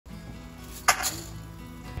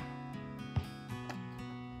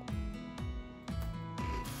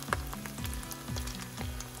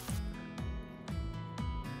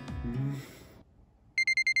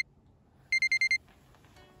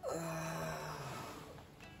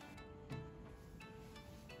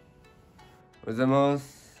おはようございま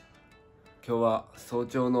す。今日は早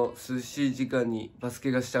朝の涼しい時間にバス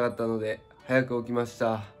ケがしたかったので早く起きまし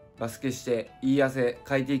た。バスケしていい汗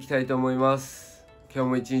かいていきたいと思います。今日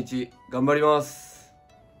も一日頑張ります。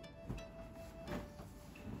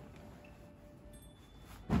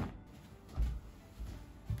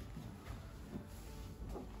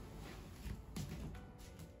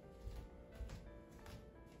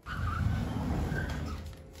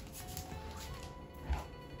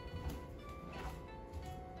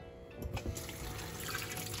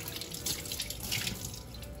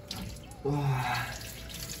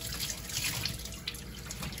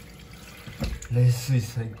冷水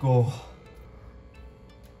最高。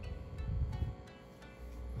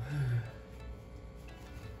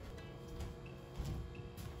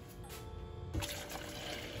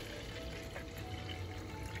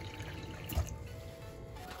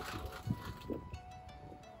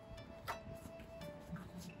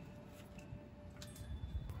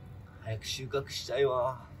早く収穫したい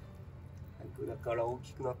わ。早くだから大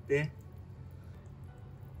きくなって。よ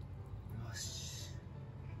し。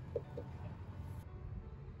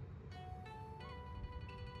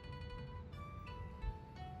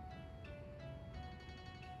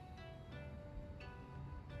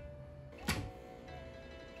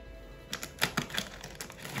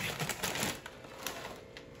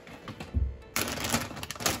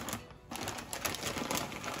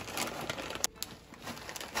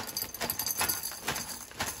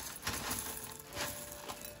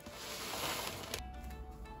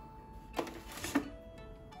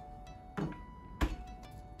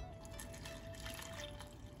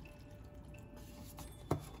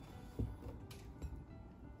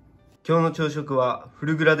今日の朝食はフ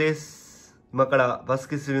ルグラです。今からバス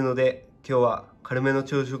ケするので今日は軽めの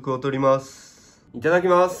朝食をとります。いただき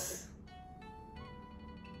ます。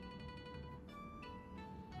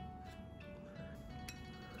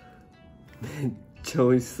めっちゃ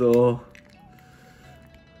美味しそう。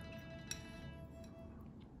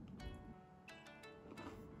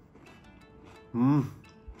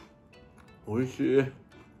美味しい。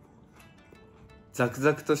ザク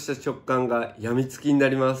ザクとした食感がやみつきにな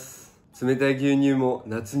ります。冷たい牛乳も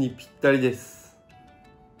夏にぴったりです。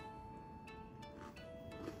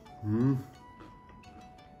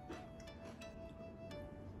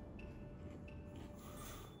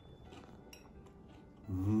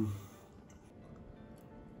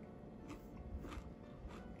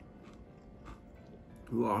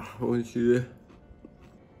うわ、美味しい。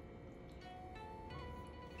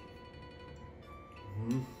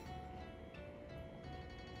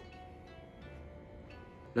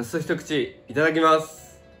ラスト一口いただきま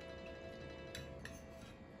す。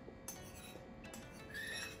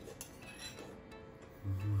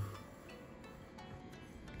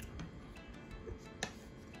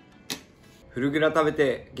フルグラ食べ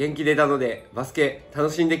て元気出たのでバスケ楽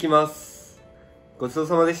しんできます。ごちそう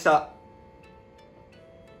さまでした。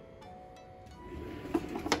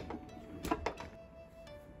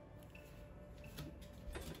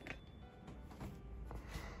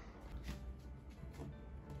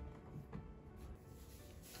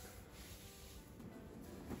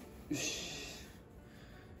よし。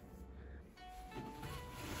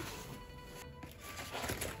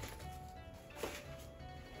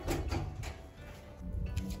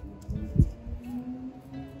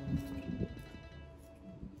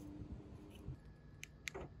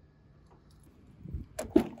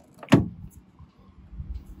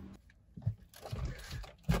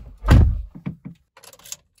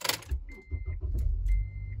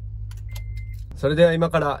それでは今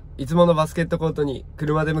からいつものバスケットコートに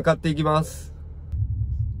車で向かっていきます。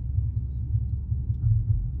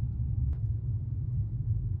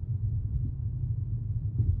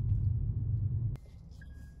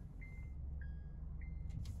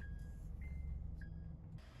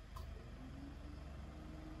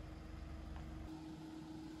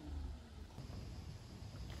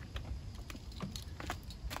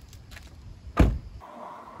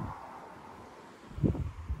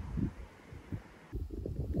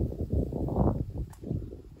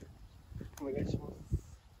お願いします。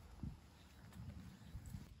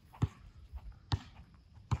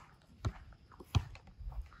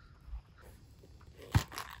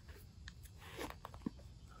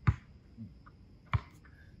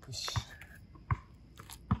よし。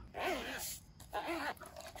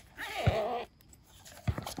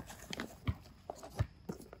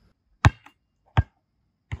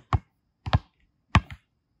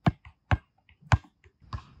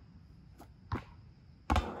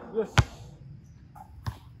よし。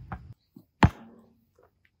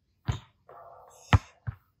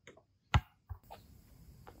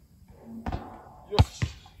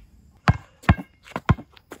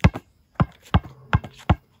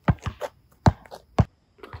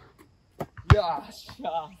っし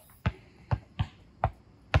ゃ。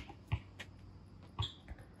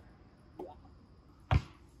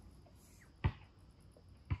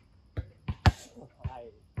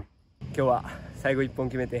今日は最後1本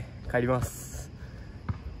決めて帰ります。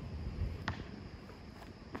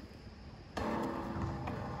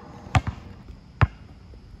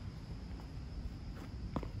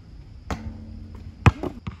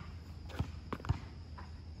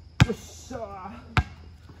よっしゃー、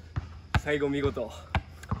最後見事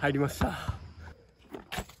入りました。あ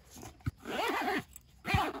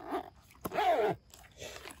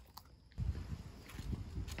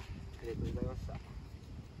りがとうございました。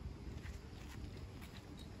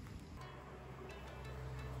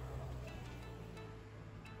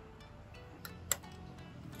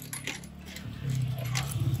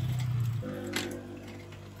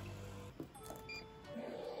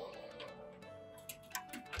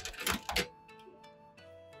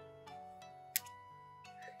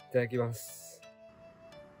いただきます。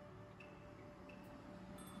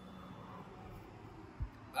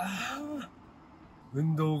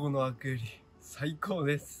運動後のアクエリ最高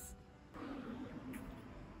です。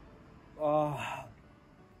う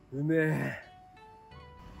めえ。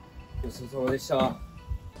ごちそうさまでした。今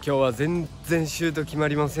日は全然シュート決ま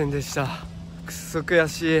りませんでした。くっそ悔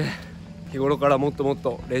しい。日頃からもっともっ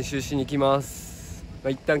と練習しに来ます。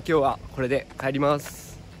一旦今日はこれで帰りま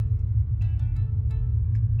す。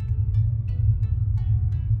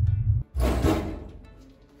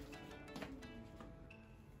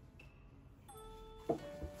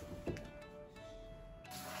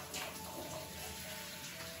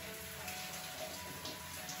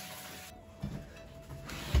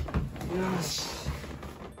よし。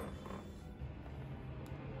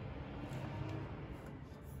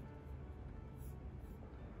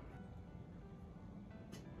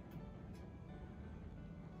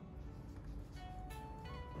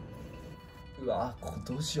うわ、ここ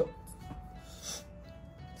どうしよう。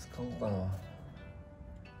使おうかな。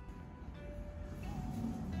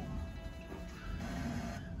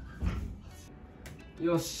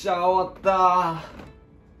よっしゃ、終わった。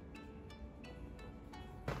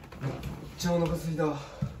めっちゃお腹すいた。沸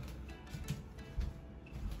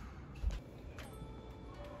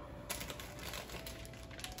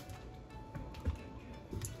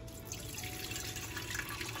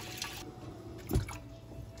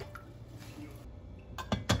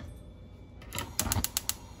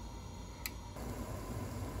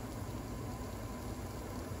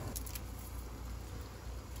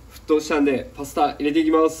騰したんでパスタ入れてい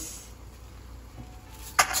きます。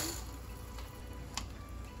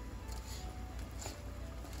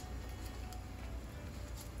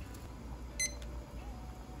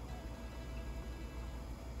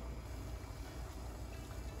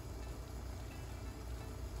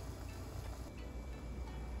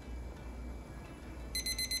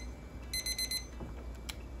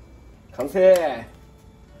完成。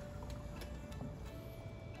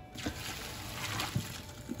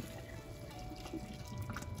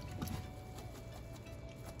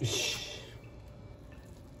よし。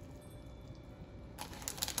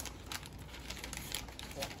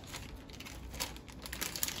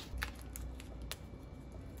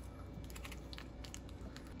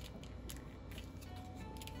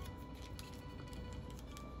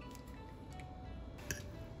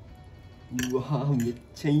うわー、めっ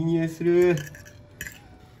ちゃいい匂いする。う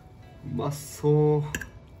まそう。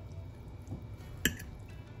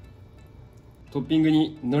トッピング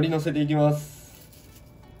に海苔のせていきます。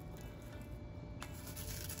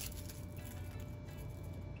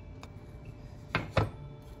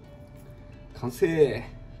完成。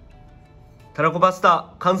たらこパス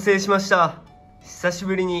タ完成しました。久し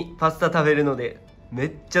ぶりにパスタ食べるのでめ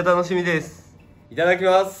っちゃ楽しみです。いただき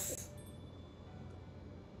ます。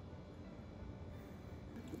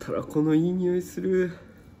たらこのいい匂いする。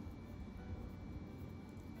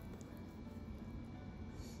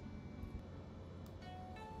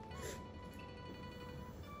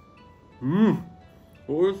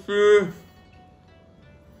おいしい。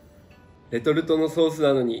レトルトのソース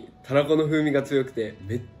なのにたらこの風味が強くて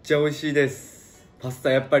めっちゃ美味しいです。パスタ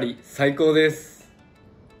やっぱり最高です。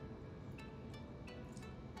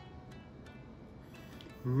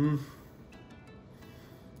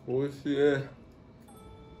美味しい。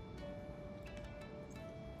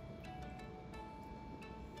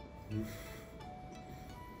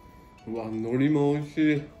うわ、海苔も美味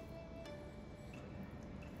しい。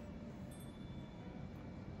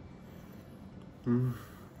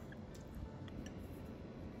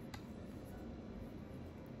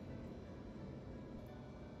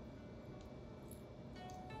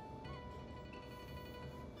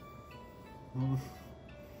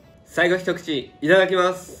最後一口いただき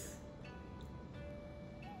ます。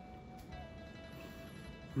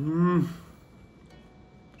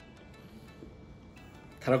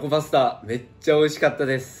たらこパスタめっちゃ美味しかった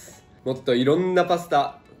です。もっといろんなパス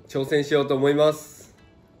タ挑戦しようと思います。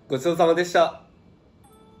ごちそうさまでした。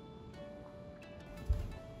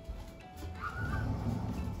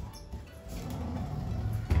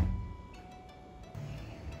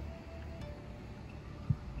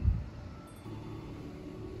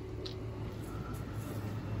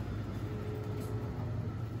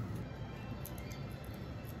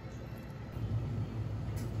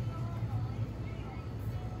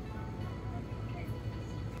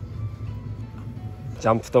ジ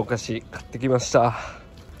ャンプとお菓子買ってきました。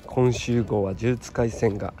今週号は呪術廻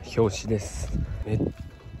戦が表紙です。めっ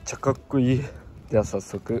ちゃかっこいい。では早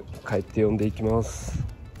速帰って読んでいきます。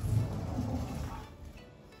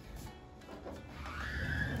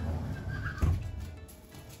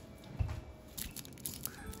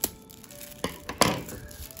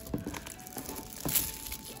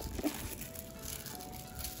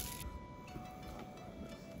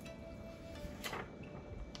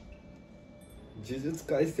呪術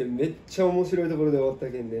廻戦めっちゃ面白いところで終わった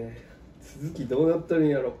けんね。続きどうなったるん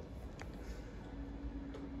やろ。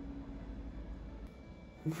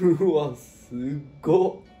うわすっご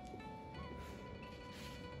っ。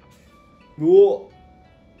うお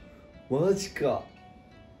マジか。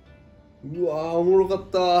うわおもろかっ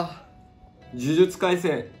た。呪術廻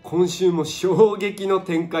戦今週も衝撃の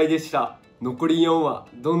展開でした。残り4話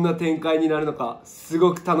どんな展開になるのかす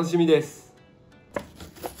ごく楽しみです。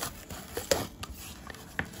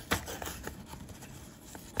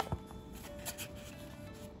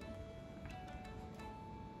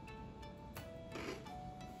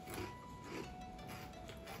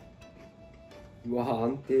うわ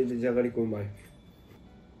安定でじゃがりこうまい。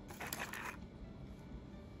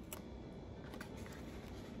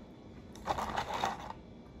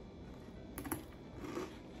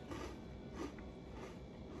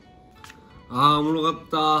おもろかっ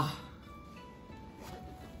た。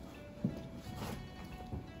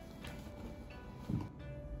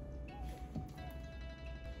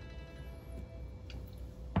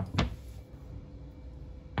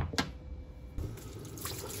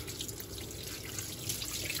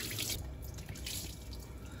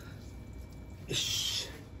よし、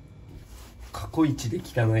過去一で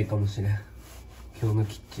汚いかもしれん今日の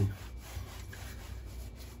キッチン。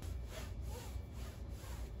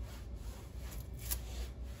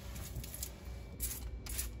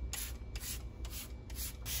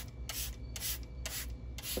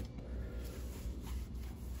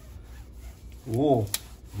おお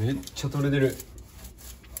めっちゃ取れてる。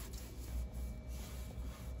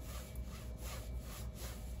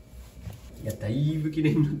いやだいぶ綺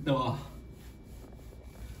麗になったわ。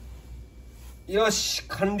よし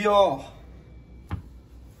完了。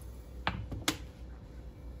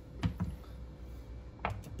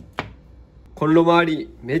コンロ周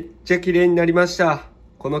りめっちゃ綺麗になりました。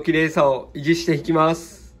この綺麗さを維持していきま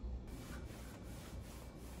す。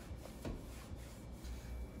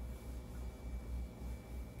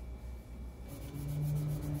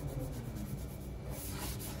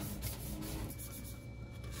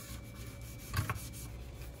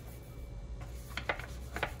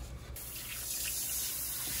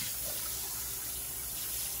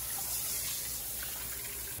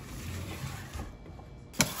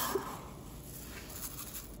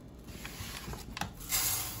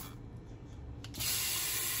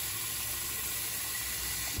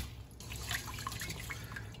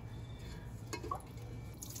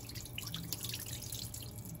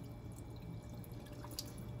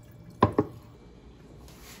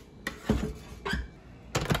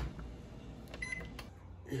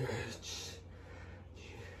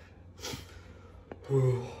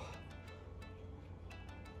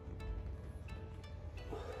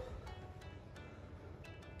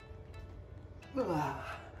うわ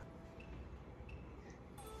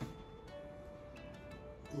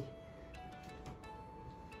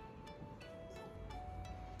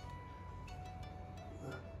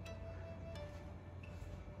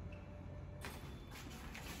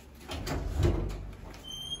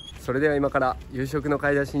それでは今から夕食の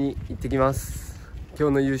買い出しに行ってきます。今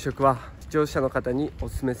日の夕食は視聴者の方にお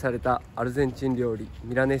勧めされたアルゼンチン料理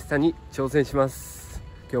ミラネッサに挑戦します。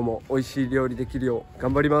今日も美味しい料理できるよう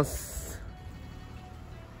頑張ります。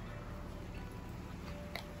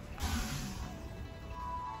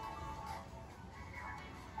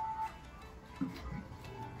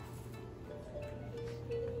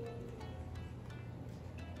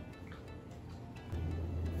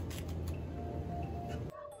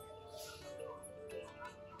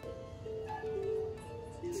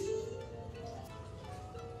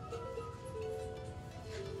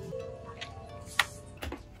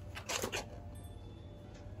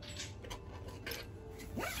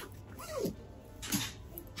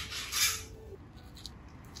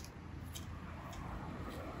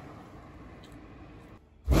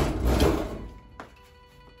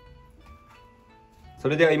そ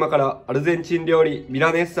れでは今からアルゼンチン料理ミ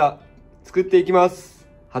ラネッサ作っていきます。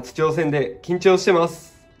初挑戦で緊張してま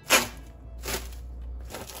す。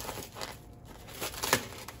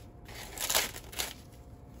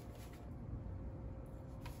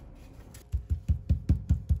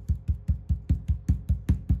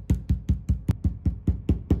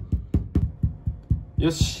よ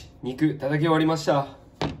し、肉叩き終わりました。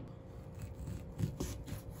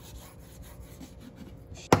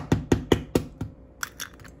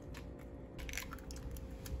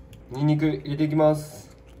ニンニク入れていきます。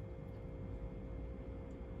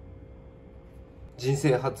人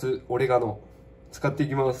生初オレガノ使ってい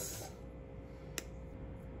きます。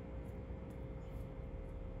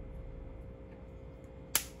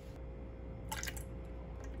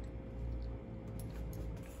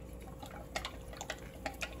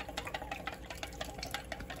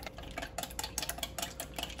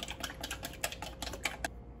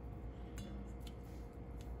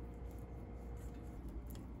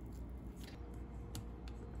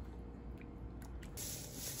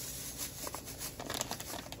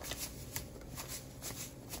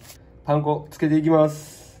パン粉つけていきま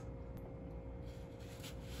す。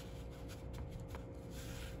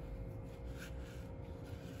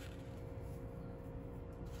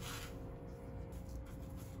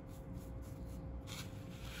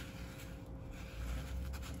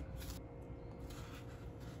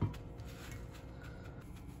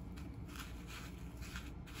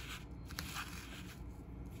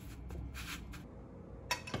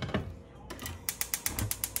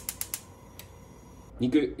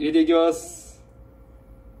肉入れていきます。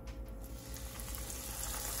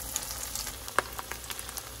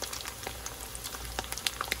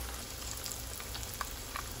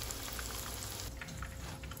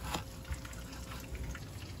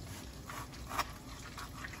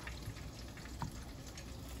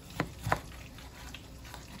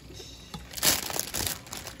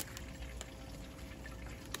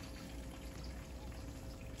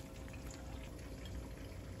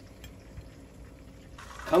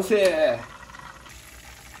完成。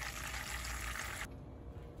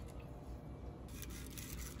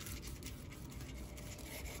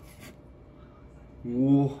お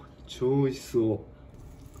お、超美味しそう。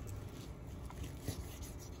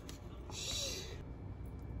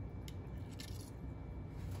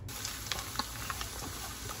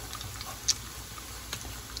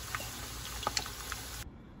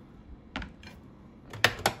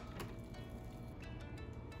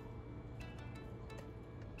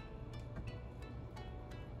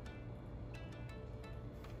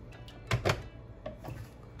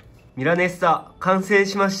ミラネッサ完成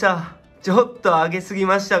しました。ちょっと揚げすぎ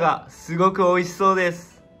ましたが、すごく美味しそうで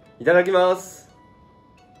す。いただきます。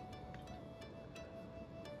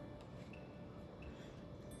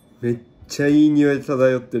めっちゃいい匂い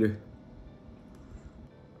漂ってる。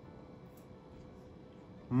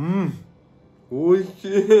美味し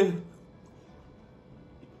い。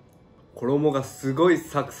衣がすごい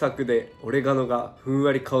サクサクで、オレガノがふん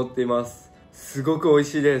わり香っています。すごく美味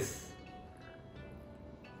しいです。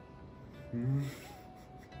う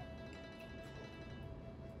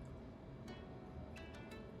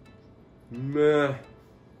めえ。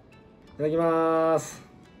いただきます。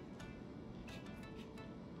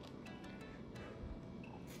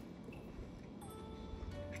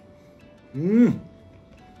美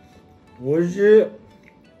味しい。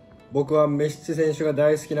僕はメッシ選手が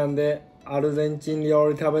大好きなんで、アルゼンチン料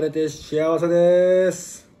理食べれて幸せで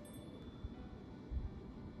す。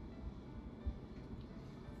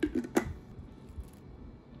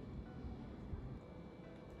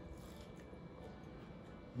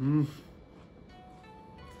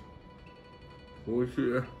美味しい。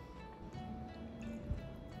う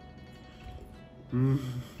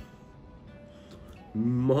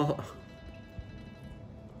まっ。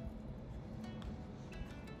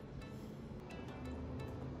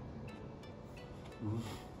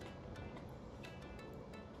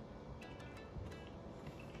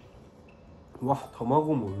うわ、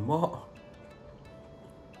卵もうまっ。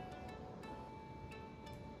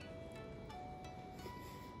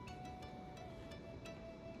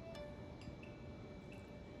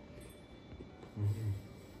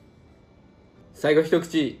最後一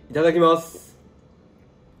口いただきます。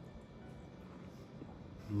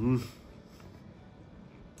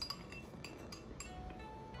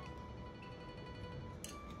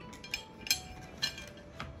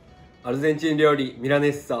アルゼンチン料理ミラネ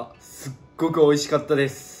ッサ、すっごく美味しかったで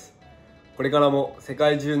す。これからも世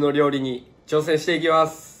界中の料理に挑戦していきま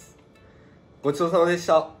す。ごちそうさまでし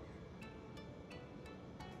た。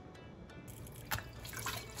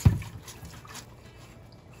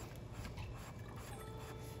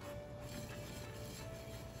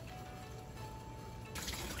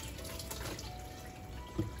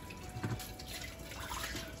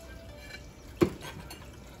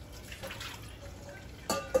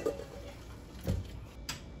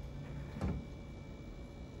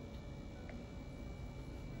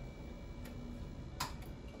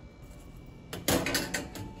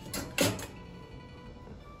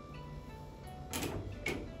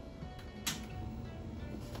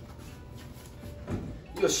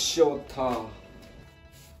よっしゃ、終わった。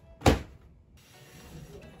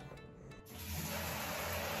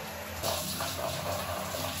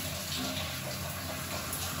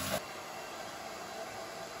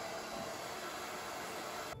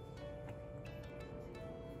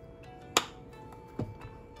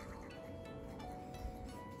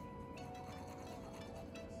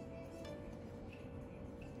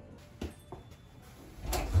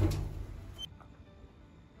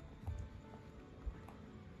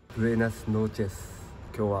ブエナスノーチェス。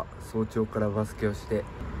今日は早朝からバスケをして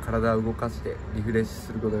体を動かしてリフレッシュ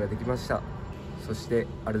することができました。そして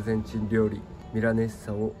アルゼンチン料理ミラネッ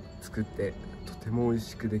サを作ってとても美味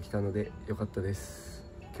しくできたので良かったです。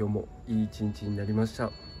今日もいい一日になりまし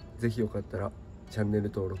た。ぜひよかったらチャンネ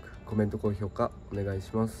ル登録、コメント、高評価お願い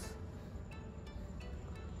します。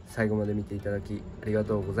最後まで見ていただきありが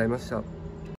とうございました。